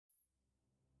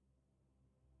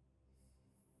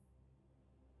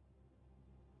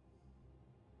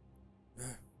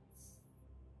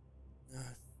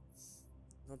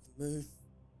Moon.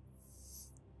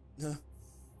 No.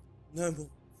 No more.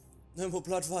 No more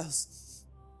blood vials.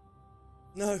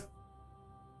 No.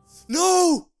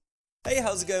 No! Hey,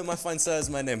 how's it going, my fine sirs?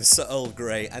 My name is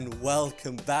SirEarlGrey, and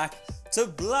welcome back to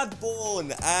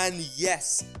Bloodborne. And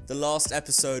yes, the last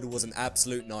episode was an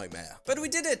absolute nightmare. But we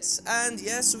did it, and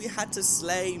yes, we had to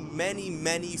slay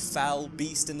many foul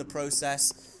beasts in the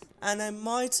process. And I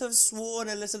might have sworn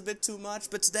a little bit too much,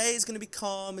 but today is going to be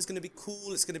calm, it's going to be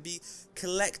cool, it's going to be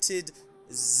collected,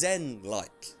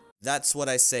 zen-like. That's what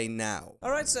I say now.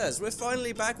 Alright, sirs, we're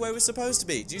finally back where we're supposed to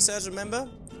be. Do you sirs remember?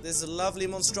 This lovely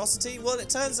monstrosity? Well, it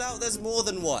turns out there's more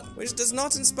than one, which does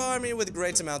not inspire me with a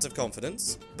great amount of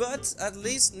confidence. But at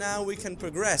least now we can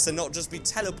progress and not just be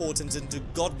teleported into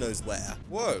God knows where.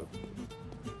 Whoa.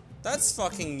 That's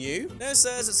fucking new. No,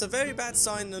 sirs, it's a very bad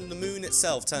sign when the moon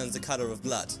itself turns the color of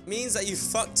blood. It means that you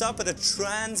fucked up at a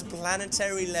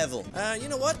transplanetary level. You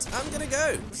know what? I'm gonna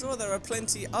go. I'm sure there are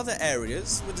plenty other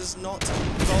areas which does not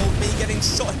involve me getting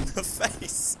shot in the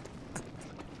face.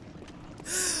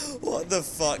 What the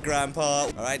fuck, Grandpa?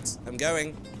 Alright, I'm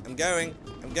going.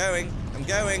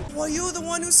 Well, you're the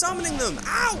one who's summoning them.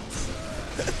 Ow!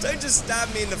 Don't just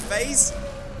stab me in the face.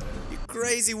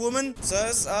 Crazy woman.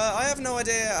 Sirs, I have no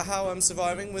idea how I'm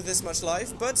surviving with this much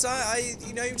life, but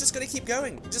you know, you've just got to keep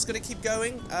going. You've just got to keep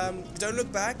going. Don't look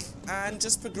back and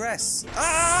just progress.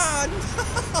 Ah!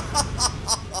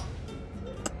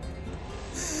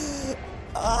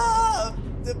 Ah!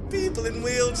 The people in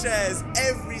wheelchairs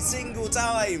every single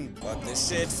time. Fuck this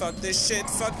shit, fuck this shit,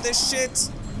 fuck this shit.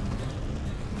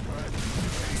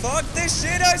 Fuck this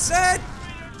shit, I said!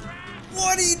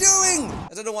 What are you doing?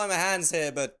 I don't know why my hand's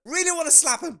here, but really want to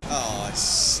slap him. Oh,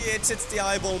 shit, it's the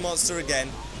eyeball monster again.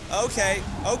 Okay.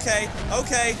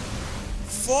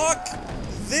 Fuck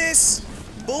this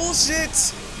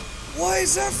bullshit. Why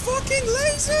is there fucking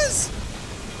lasers?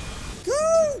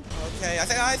 Go. Okay,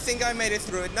 I think I made it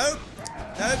through it. Nope,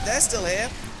 they're still here.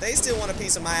 They still want a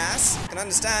piece of my ass. I can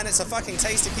understand, it's a fucking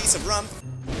tasty piece of rump.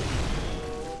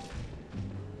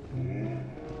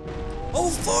 Oh,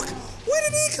 fuck. Where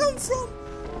did he come from?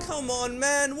 Come on,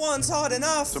 man. One's hard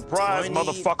enough. Surprise, tiny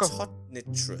motherfucker.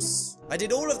 Tonitrus. I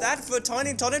did all of that for a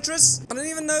tiny tonitrus? I don't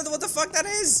even know what the fuck that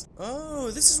is.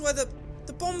 Oh, this is where the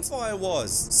bonfire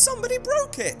was. Somebody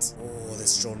broke it. Oh,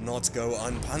 this shall not go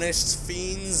unpunished,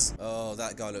 fiends. Oh,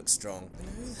 that guy looks strong. And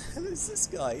who the hell is this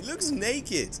guy? He looks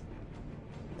naked.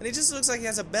 And he just looks like he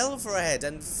has a bell for a head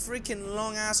and freaking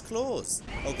long-ass claws.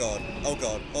 Oh, God. Oh,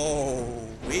 God. Oh,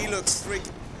 he looks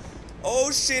freaking...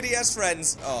 Oh shit, he has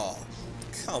friends. Oh,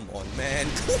 come on, man.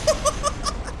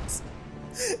 What?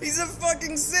 He's a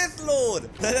fucking Sith Lord.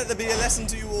 Let that be a lesson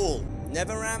to you all.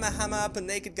 Never ram a hammer up a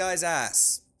naked guy's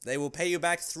ass. They will pay you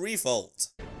back threefold.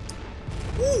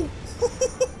 Woo!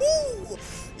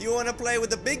 You want to play with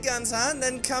the big guns, huh?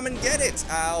 Then come and get it.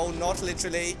 Ow, not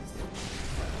literally.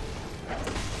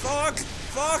 Fuck!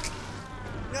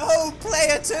 No,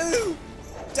 player 2!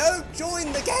 Don't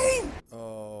join the game!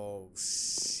 Oh, shit.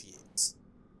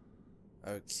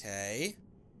 Okay.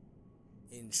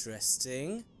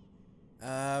 Interesting.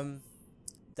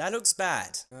 That looks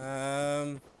bad.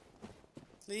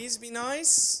 Please be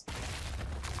nice.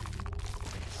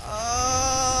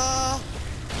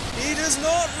 He does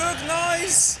not look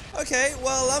nice. Okay,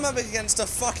 well, I'm up against a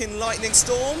fucking lightning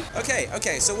storm.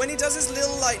 Okay, so when he does his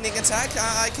little lightning attack,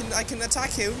 I can attack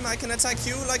him. I can attack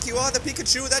you like you are the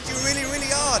Pikachu that you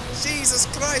really are. Jesus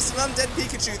Christ, an undead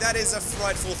Pikachu. That is a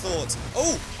frightful thought.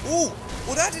 Oh,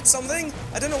 well, that did something.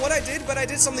 I don't know what I did, but I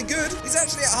did something good. He's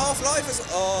actually at half-life as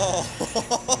well.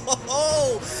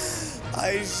 Oh,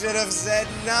 I should have said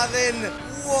nothing.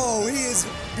 Whoa, he is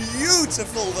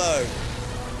beautiful, though.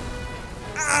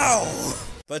 Ow!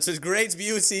 But with great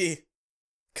beauty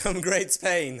come great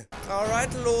pain.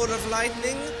 Alright, Lord of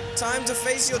Lightning, time to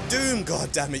face your doom.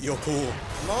 God damn it, you're cool.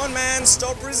 Come on, man,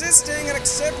 stop resisting and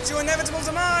accept your inevitable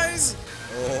demise.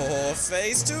 Oh,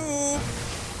 phase 2.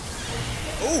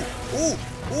 Ooh,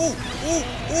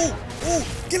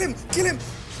 kill him.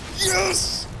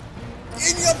 Yes!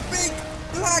 In your big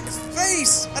black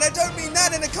face. And I don't mean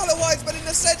that in a color-wise, but in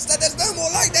the sense that there's no more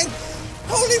lightning.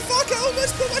 Holy fuck, I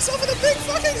almost put myself in a big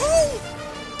fucking hole!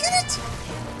 Get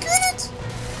it!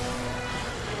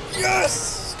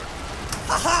 Yes!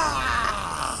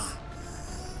 Haha!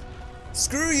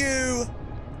 Screw you!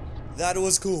 That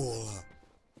was cool.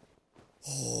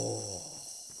 Oh,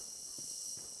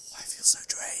 I feel so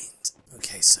drained.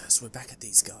 Okay, sirs, we're back at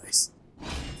these guys.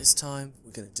 This time,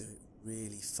 we're gonna do it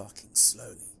really fucking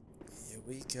slowly. Here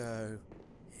we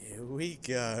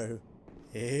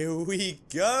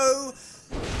go.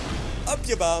 Up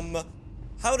your bum.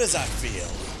 How does that feel?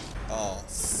 Oh,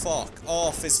 fuck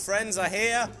off. His friends are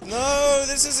here. No,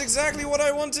 this is exactly what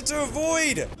I wanted to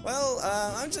avoid. Well,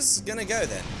 I'm just gonna go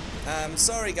then.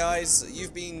 Sorry guys,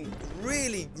 you've been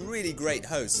really, really great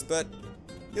hosts, but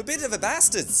you're a bit of a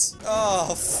bastards.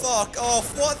 Oh, fuck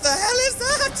off. What the hell is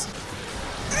that?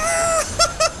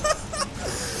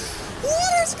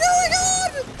 What is going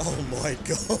on? Oh my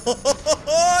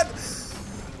god.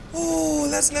 Oh,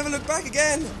 let's never look back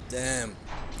again. Damn.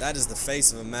 That is the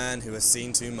face of a man who has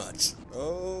seen too much.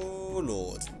 Oh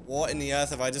lord. What in the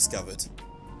earth have I discovered?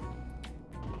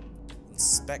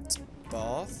 Inspect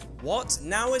bath? What?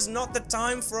 Now is not the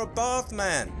time for a bath,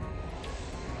 man.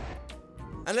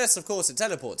 Unless, of course, it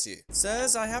teleports you.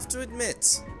 Sirs, I have to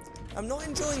admit, I'm not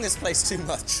enjoying this place too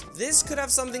much. This could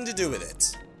have something to do with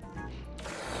it.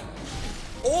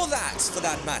 Or that, for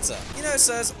that matter. You know,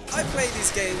 sirs, I play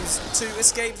these games to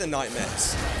escape the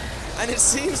nightmares. And it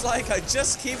seems like I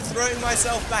just keep throwing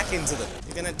myself back into them.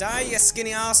 You're gonna die, you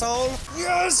skinny asshole?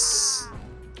 Yes!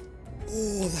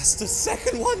 Oh, that's the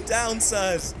second one down,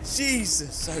 sirs.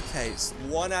 Jesus. Okay, it's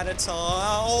one at a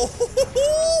time. Oh,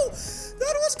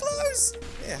 that was close.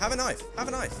 Yeah, have a knife. Have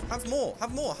a knife. Have more.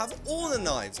 Have more. Have all the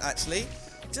knives, actually.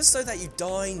 Just so that you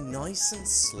die nice and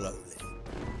slowly.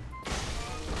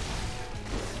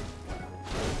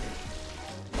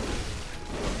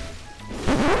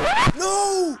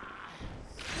 No!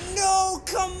 No,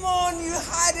 come on, you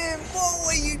had him! What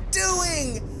were you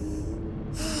doing?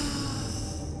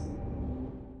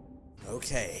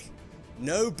 Okay,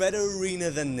 no better arena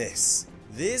than this.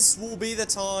 This will be the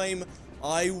time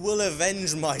I will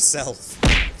avenge myself.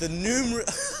 The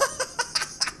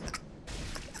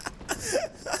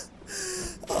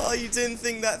Oh, you didn't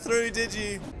think that through, did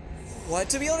you? Well,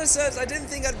 to be honest, sirs, I didn't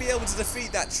think I'd be able to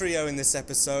defeat that trio in this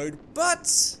episode,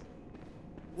 but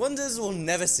wonders will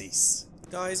never cease.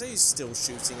 Guys, are you still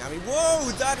shooting at me?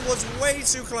 Whoa, that was way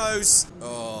too close.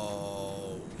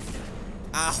 Oh.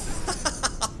 Ow.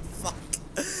 Fuck.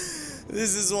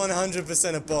 This is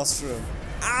 100% a boss room.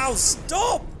 Ow,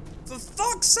 stop! For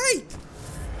fuck's sake!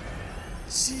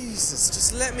 Jesus,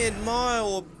 just let me admire,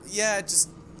 or yeah, just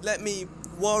let me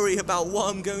worry about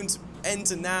what I'm going to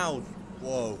enter now.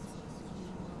 Whoa.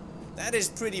 That is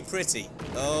pretty.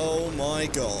 Oh my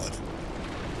god.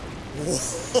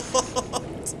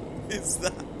 What is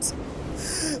that?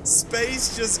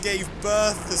 Space just gave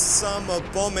birth to some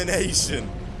abomination.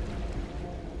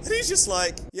 And he's just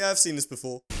like, yeah, I've seen this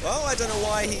before. Well, I don't know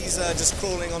why he's just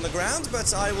crawling on the ground,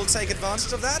 but I will take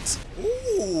advantage of that.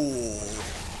 Ooh.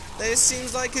 This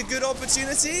seems like a good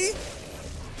opportunity.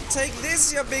 Take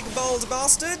this, you big bald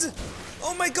bastard.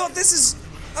 Oh my god, this is...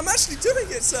 I'm actually doing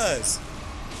it, sirs.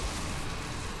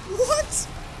 What?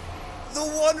 The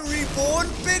one reborn?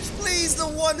 Bitch, please, the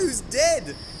one who's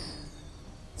dead.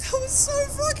 That was so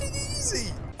fucking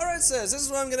easy. Alright, sirs, this is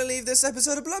where I'm going to leave this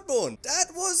episode of Bloodborne.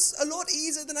 That was a lot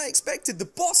easier than I expected. The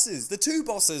bosses, the two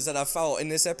bosses that I fought in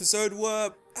this episode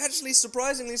were actually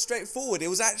surprisingly straightforward. It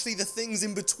was actually the things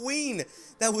in between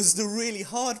that was the really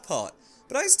hard part.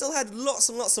 But I still had lots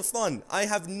and lots of fun. I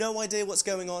have no idea what's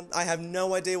going on. I have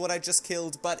no idea what I just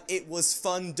killed, but it was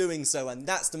fun doing so, and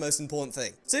that's the most important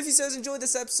thing. So if you sirs enjoyed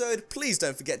this episode, please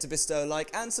don't forget to bestow a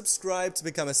like and subscribe to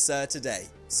become a sir today.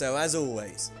 So as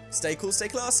always, stay cool, stay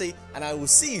classy, and I will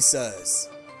see you sirs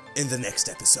in the next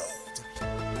episode.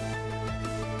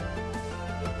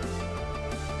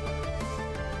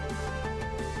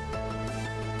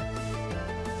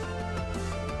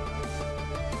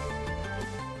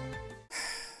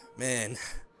 Man,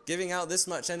 giving out this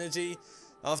much energy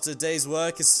after a day's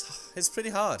work is pretty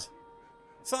hard.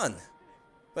 Fun,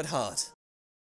 but hard.